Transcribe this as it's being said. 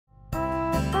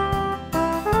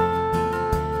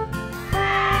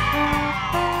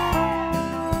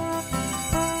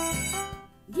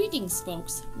Greetings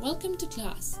folks, welcome to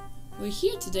class. We're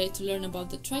here today to learn about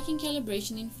the tracking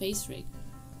calibration in FaceRig.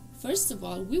 First of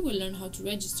all, we will learn how to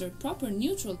register proper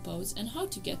neutral pose and how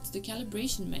to get to the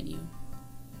calibration menu.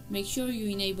 Make sure you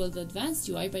enable the advanced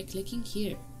UI by clicking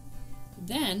here.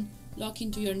 Then, lock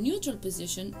into your neutral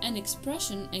position and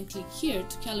expression and click here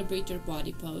to calibrate your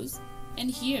body pose and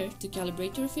here to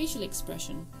calibrate your facial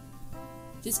expression.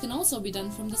 This can also be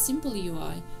done from the simple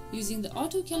UI using the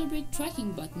Auto Calibrate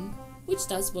tracking button, which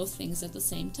does both things at the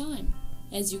same time.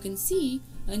 As you can see,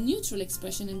 a neutral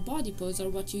expression and body pose are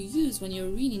what you use when you're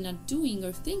really not doing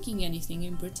or thinking anything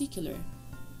in particular.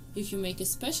 If you make a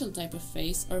special type of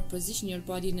face or position your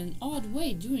body in an odd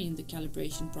way during the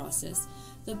calibration process,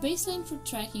 the baseline for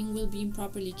tracking will be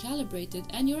improperly calibrated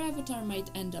and your avatar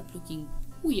might end up looking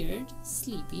weird,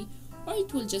 sleepy, or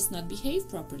it will just not behave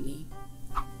properly.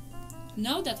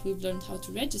 Now that we've learned how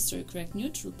to register a correct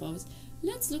neutral pose,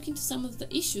 let's look into some of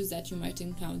the issues that you might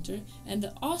encounter and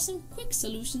the awesome quick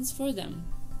solutions for them.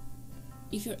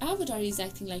 If your avatar is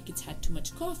acting like it's had too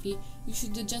much coffee, you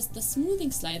should adjust the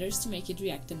smoothing sliders to make it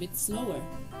react a bit slower.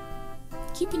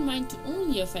 Keep in mind to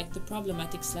only affect the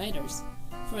problematic sliders.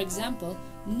 For example,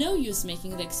 no use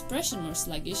making the expression more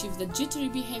sluggish if the jittery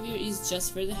behavior is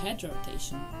just for the head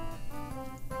rotation.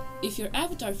 If your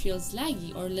avatar feels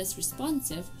laggy or less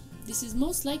responsive, this is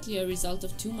most likely a result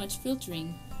of too much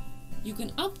filtering. You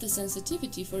can up the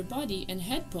sensitivity for body and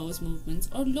head pose movements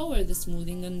or lower the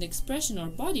smoothing on the expression or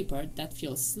body part that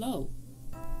feels slow.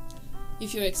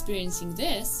 If you're experiencing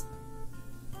this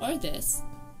or this,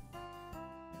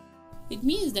 it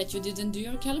means that you didn't do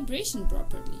your calibration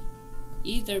properly,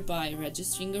 either by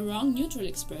registering a wrong neutral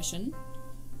expression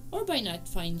or by not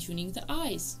fine-tuning the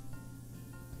eyes.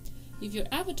 If your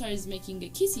avatar is making a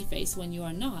kissy face when you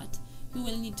are not, you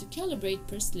will need to calibrate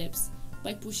pursed lips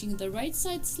by pushing the right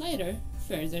side slider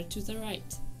further to the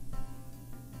right.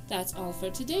 That's all for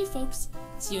today, folks.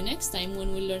 See you next time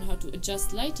when we learn how to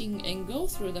adjust lighting and go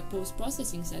through the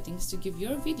post-processing settings to give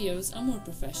your videos a more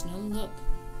professional look.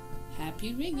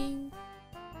 Happy rigging!